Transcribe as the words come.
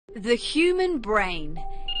The human brain.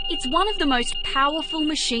 It's one of the most powerful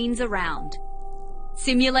machines around.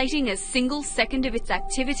 Simulating a single second of its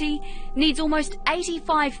activity needs almost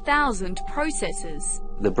 85,000 processors.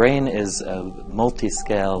 The brain is a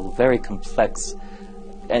multi-scale, very complex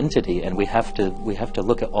entity, and we have to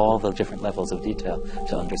look at all the different levels of detail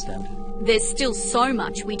to understand it. There's still so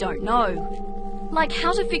much we don't know, like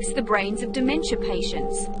how to fix the brains of dementia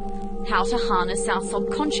patients, how to harness our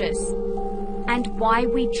subconscious, and why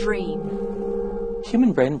we dream.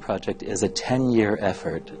 Human Brain Project is a 10-year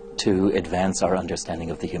effort to advance our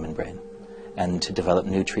understanding of the human brain and to develop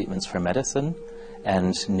new treatments for medicine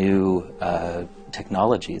and new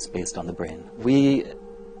technologies based on the brain. We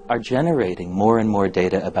are generating more and more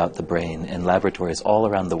data about the brain in laboratories all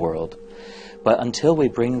around the world. But until we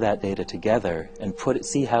bring that data together and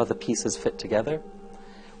see how the pieces fit together,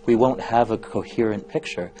 we won't have a coherent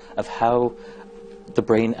picture of how the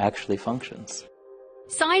brain actually functions.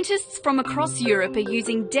 Scientists from across Europe are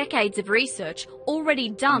using decades of research already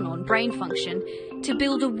done on brain function to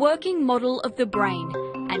build a working model of the brain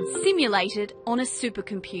and simulate it on a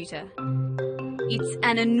supercomputer. It's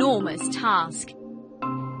an enormous task.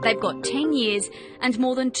 They've got 10 years and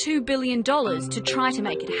more than $2 billion to try to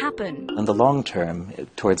make it happen. In the long term,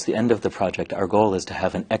 towards the end of the project, our goal is to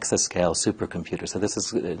have an exascale supercomputer. So this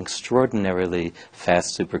is an extraordinarily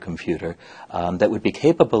fast supercomputer that would be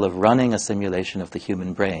capable of running a simulation of the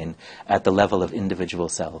human brain at the level of individual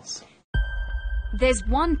cells. There's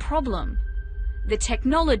one problem. The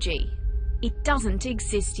technology. It doesn't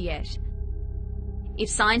exist yet. If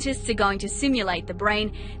scientists are going to simulate the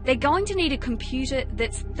brain, they're going to need a computer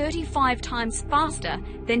that's 35 times faster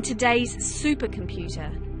than today's supercomputer.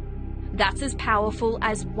 That's as powerful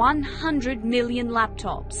as 100 million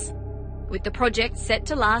laptops. With the project set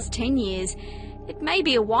to last 10 years, it may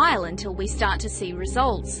be a while until we start to see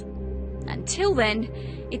results. Until then,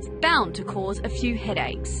 it's bound to cause a few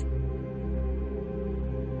headaches.